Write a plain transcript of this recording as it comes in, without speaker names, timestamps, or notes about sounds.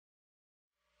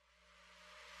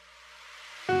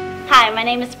my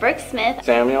name is Brooke Smith.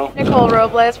 Samuel. Nicole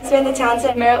Robles. Samantha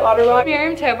Townsend. Merritt Lauterbach.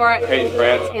 Miriam Tobart. Peyton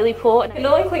France. Haley Poole.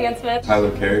 Nolan Klingsmith.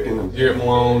 Tyler Kerrigan. Garrett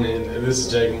Malone, and this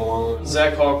is Jake Malone.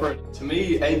 Zach Harper. To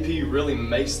me, AP really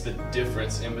makes the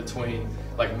difference in between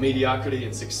like mediocrity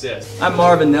and success. I'm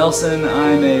Marvin Nelson.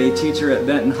 I'm a teacher at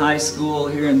Benton High School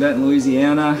here in Benton,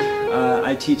 Louisiana.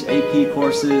 I teach AP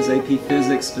courses, AP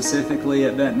Physics specifically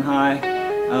at Benton High.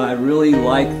 I really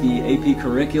like the AP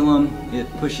curriculum. It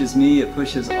pushes me, it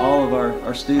pushes all of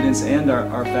our students and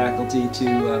our faculty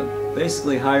to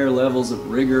basically higher levels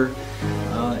of rigor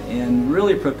and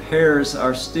really prepares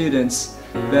our students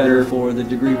better for the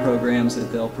degree programs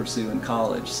that they'll pursue in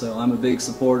college. So I'm a big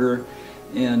supporter,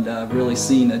 and I've really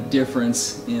seen a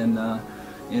difference in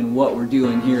what we're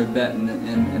doing here at Benton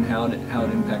and how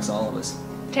it impacts all of us.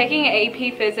 Taking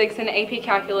AP Physics and AP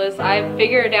Calculus, I've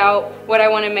figured out what I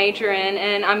want to major in,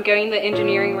 and I'm going the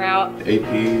engineering route. AP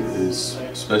is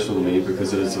special to me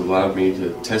because it has allowed me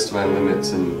to test my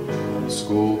limits in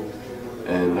school,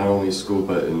 and not only school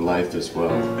but in life as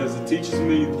well. As it teaches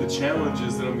me the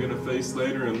challenges that I'm going to face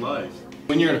later in life.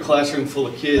 When you're in a classroom full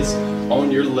of kids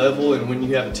on your level, and when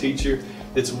you have a teacher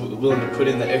that's willing to put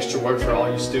in the extra work for all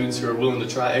your students who are willing to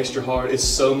try extra hard, it's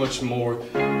so much more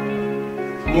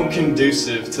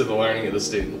conducive to the learning of the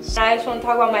students. I just want to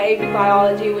talk about my AP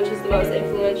Biology, which is the most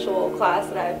influential class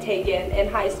that I've taken in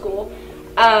high school.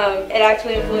 It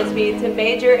actually influenced me to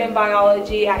major in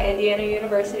biology at Indiana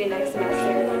University next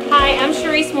semester. Hi, I'm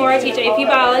Sharice Moore. I teach AP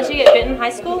Biology at Benton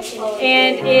High School.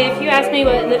 And if you ask me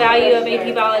what the value of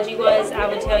AP Biology was, I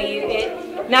would tell you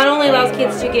it not only allows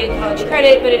kids to get college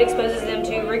credit, but it exposes them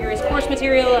to rigorous course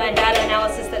material and data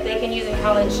analysis that they can use in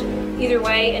college either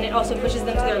way, and it also pushes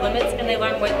them to their limits and they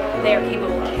learn what they are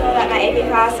capable of. That my AP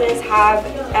classes have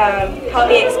helped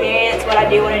me experience what I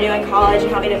do want to do in college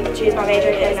and helped me to choose my major,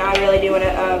 and I really do want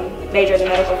to major in the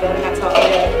medical field, and that's helped me to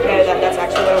know that that's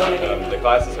actually what I want to do. The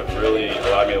classes have really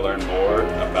allowed me to learn more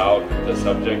about the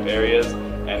subject areas,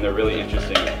 and they're really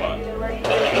interesting and fun. In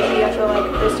AP, I feel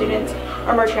like the students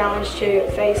are more challenged to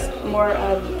face more,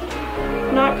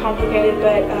 not complicated,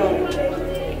 but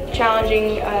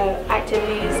challenging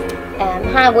activities.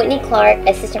 Hi, Whitney Clark,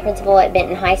 Assistant Principal at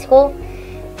Benton High School.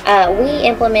 We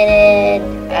implemented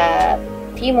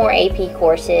a few more AP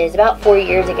courses. About 4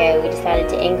 years ago, we decided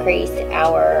to increase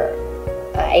our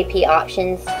AP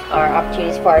options, our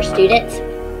opportunities for our students.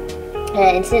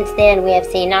 And since then, we have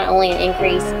seen not only an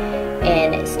increase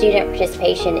in student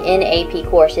participation in AP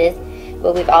courses,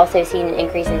 but we've also seen an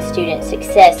increase in student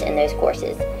success in those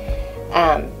courses.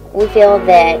 We feel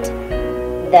that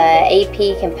the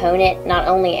AP component not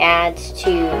only adds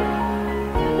to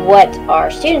what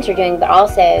our students are doing, but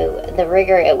also the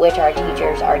rigor at which our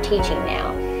teachers are teaching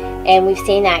now. And we've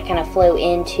seen that kind of flow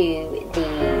into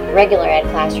the regular ed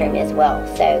classroom as well.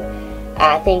 So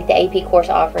I think the AP course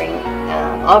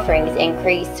offerings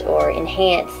increase or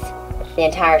enhance the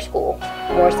entire school,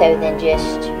 more so than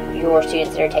just your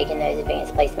students that are taking those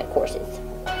advanced placement courses.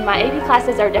 My AP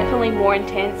classes are definitely more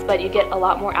intense, but you get a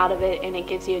lot more out of it and it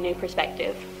gives you a new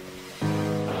perspective.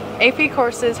 AP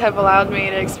courses have allowed me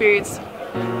to experience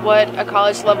what a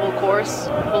college level course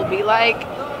will be like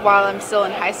while I'm still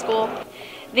in high school.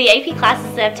 The AP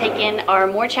classes that I've taken are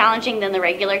more challenging than the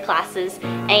regular classes,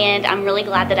 and I'm really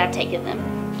glad that I've taken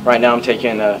them. Right now I'm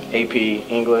taking AP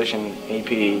English and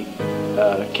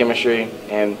AP Chemistry,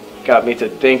 and got me to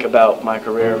think about my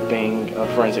career of being a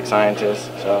forensic scientist.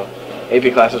 So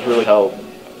AP classes really help,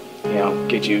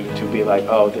 get you to be like,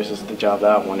 oh, this is the job that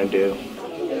I want to do.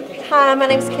 Hi, my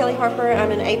name is Kelly Harper.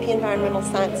 I'm an AP Environmental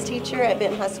Science teacher at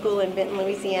Benton High School in Benton,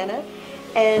 Louisiana.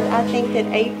 And I think that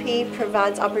AP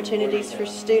provides opportunities for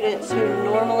students who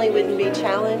normally wouldn't be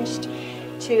challenged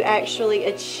to actually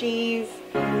achieve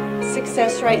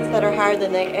success rates that are higher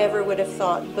than they ever would have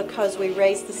thought, because we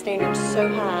raise the standards so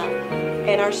high,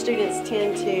 and our students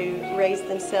tend to raise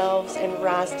themselves and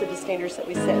rise to the standards that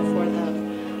we set for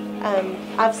them.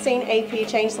 I've seen AP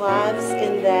change lives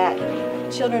in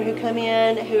that children who come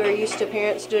in who are used to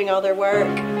parents doing all their work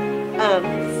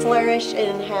flourish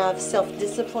and have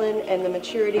self-discipline and the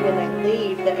maturity when they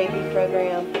leave the AP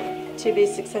program to be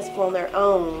successful on their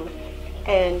own.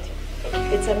 And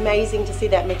it's amazing to see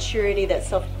that maturity, that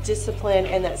self-discipline,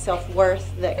 and that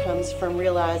self-worth that comes from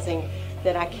realizing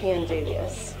that I can do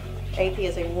this. AP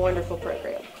is a wonderful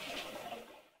program.